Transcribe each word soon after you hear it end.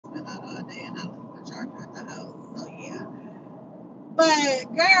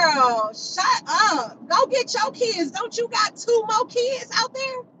But girl, shut up. Go get your kids. Don't you got 2 more kids out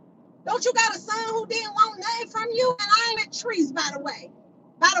there? Don't you got a son who didn't want nothing from you? And I ain't at trees, by the way.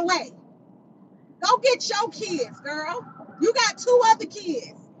 By the way, go get your kids, girl. You got 2 other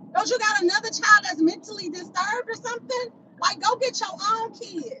kids. Don't you got another child that's mentally disturbed or something? Like, go get your own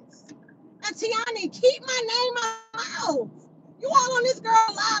kids. And Tiani, keep my name out of my mouth. You all on this girl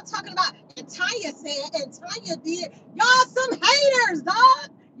live talking about, and Tanya said, and Tanya did. Y'all some haters,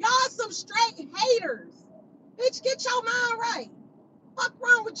 dog. Y'all some straight haters. Bitch, get your mind right. Fuck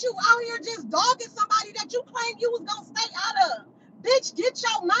wrong with you out here just dogging somebody that you claim you was gonna stay out of? Bitch, get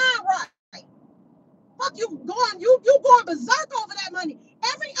your mind right. Fuck you going berserk over that money.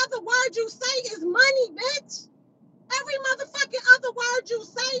 Every other word you say is money, bitch. Every motherfucking other word you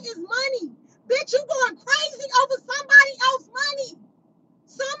say is money. Bitch, you going crazy over somebody else's money.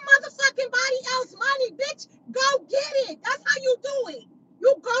 Some motherfucking body else money, bitch. Go get it. That's how you do it.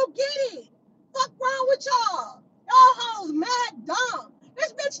 You go get it. Fuck wrong with y'all? Y'all hoes mad dumb.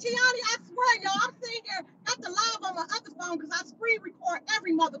 This bitch Tiani, I swear, y'all, I'm sitting here at the live on my other phone because I screen record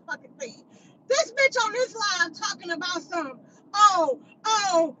every motherfucking thing. This bitch on this live talking about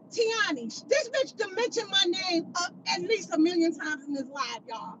Tiani. This bitch done mentioned my name at least 1,000,000 times in this live,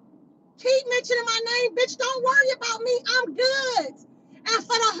 y'all. Keep mentioning my name, bitch. Don't worry about me. I'm good. And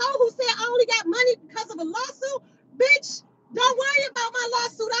for the hoe who said I only got money because of a lawsuit, bitch, don't worry about my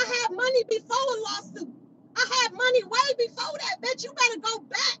lawsuit. I had money before a lawsuit. I had money way before that, bitch. You better go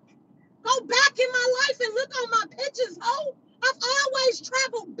back. Go back in my life and look on my pictures, ho. I've always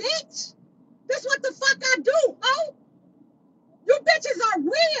traveled, bitch. This what the fuck I do, ho. You bitches are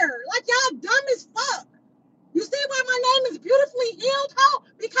weird. Like y'all dumb as fuck. You see why my name is Beautifully Healed, ho?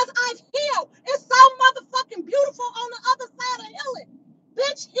 Because I've healed. It's so motherfucking beautiful on the other side of healing.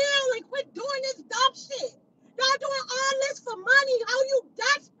 Bitch, heal and quit doing this dumb shit. Y'all doing all this for money. How you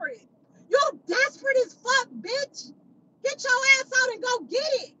desperate? You desperate as fuck, bitch. Get your ass out and go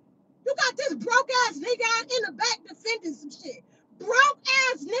get it. You got this broke ass nigga out in the back defending some shit. Broke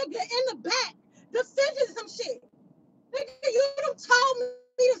ass nigga in the back defending some shit. Nigga, you done told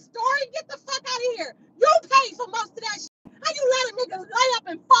me the story. Get the fuck out of here. You pay for most of that shit. How you let a nigga lay up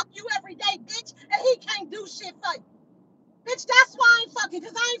and fuck you every day, bitch, and he can't do shit for you? Bitch, that's why I ain't fucking,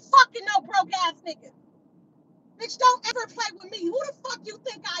 because I ain't fucking no broke ass nigga. Bitch, don't ever play with me. Who the fuck you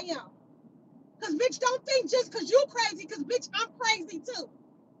think I am? Because, bitch, don't think just because you crazy, because, bitch, I'm crazy too.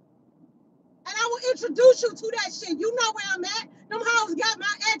 And I will introduce you to that shit. You know where I'm at. Them hoes got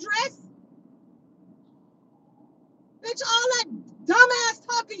my address. Bitch, all that dumbass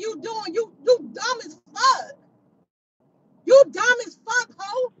talking you doing, you dumb as fuck. You dumb as fuck,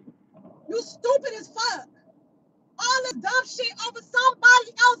 ho. You stupid as fuck. All this dumb shit over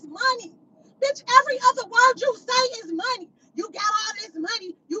somebody else's money. Bitch, every other word you say is money. You got all this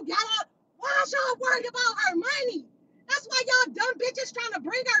money. You got all. Why is y'all worried about her money? That's why y'all dumb bitches trying to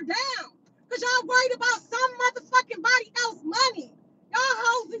bring her down. Because y'all worried about some motherfucking body else's money. Y'all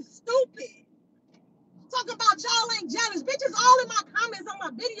hoes is stupid. Talking about y'all ain't jealous. Bitches all in my comments on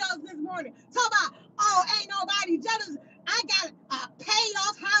my videos this morning. Talk about, oh, ain't nobody jealous. I got a paid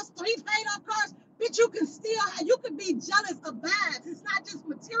off house, 3 paid off cars. Bitch, you can be jealous of vibes. It's not just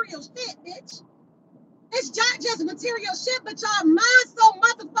material shit, bitch. It's not just material shit, but y'all mind so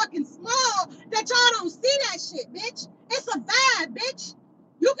motherfucking small that y'all don't see that shit, bitch. It's a vibe, bitch.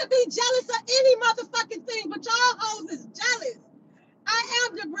 You can be jealous of any motherfucking thing, but y'all hoes is jealous. I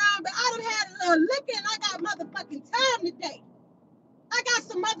am DeBron, but I done had a little liquor and I got motherfucking time today. I got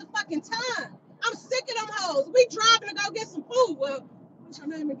some motherfucking time. I'm sick of them hoes. We driving to go get some food. Well, what's your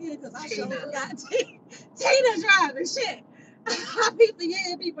name again? Because I sure forgot. Tina driving. Shit. I be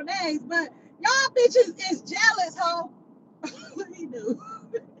forgetting people names, but y'all bitches is jealous, ho. What he do?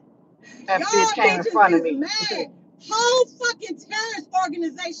 That Y'all bitch came in bitches front of is me. mad. Whole fucking terrorist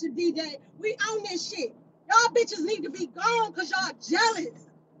organization, DJ. We own this shit. Y'all bitches need to be gone because y'all jealous.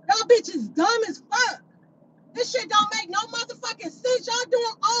 Y'all bitches dumb as fuck. This shit don't make no motherfucking sense. Y'all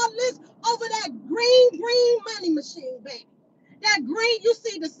doing all this over that green money machine, baby. That green, you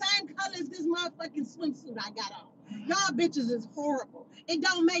see the same color as this motherfucking swimsuit I got on. Y'all bitches is horrible. It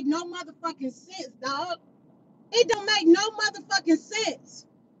don't make no motherfucking sense, dog. It don't make no motherfucking sense.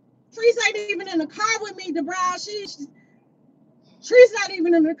 Trees ain't even in the car with me, DeBron. Tree's not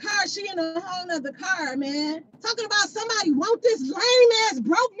even in the car. She in a whole nother car, man. Talking about somebody want this lame ass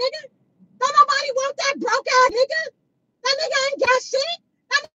broke nigga. Don't nobody want that broke ass nigga. That nigga ain't got shit.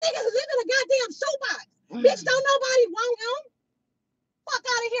 That nigga live in a goddamn shoebox. Bitch, don't nobody want him. Fuck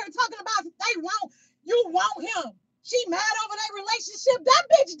out of here talking about you want him. She mad over that relationship. That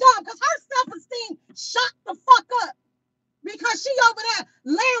bitch dumb because her self-esteem shot the fuck up. Because she over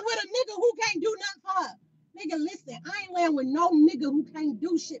nigga who can't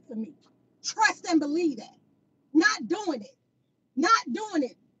do shit for me. Trust and believe that. Not doing it. Not doing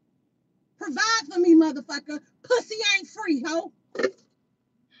it. Provide for me, motherfucker. Pussy ain't free, ho.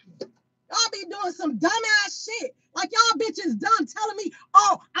 Y'all be doing some dumbass shit. Like y'all bitches dumb telling me,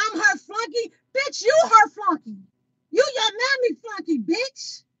 oh, I'm her flunky. Bitch, you her flunky. You your mammy flunky,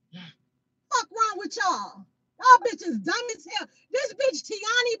 bitch. Fuck wrong with y'all? Y'all bitches dumb as hell. This bitch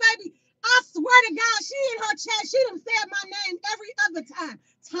Tiani, baby, I swear to God, she in her chat, she done said my name every other time.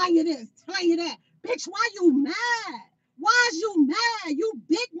 Tanya this, Tanya that. Bitch, why you mad? Why is you mad? You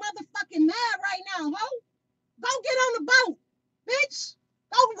big motherfucking mad right now, ho? Go get on the boat, bitch.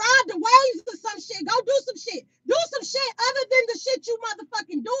 Go ride the waves or some shit. Go do some shit. Do some shit other than the shit you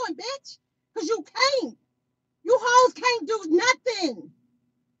motherfucking doing, bitch. Because you can't. You hoes can't do nothing.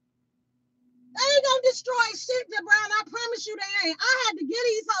 They ain't gonna destroy shit, Brown. I promise you they ain't. I had to get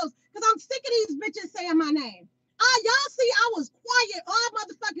these hoes because I'm sick of these bitches saying my name. Y'all see, I was quiet all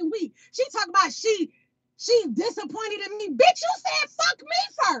motherfucking week. She talk about she disappointed in me. Bitch, you said fuck me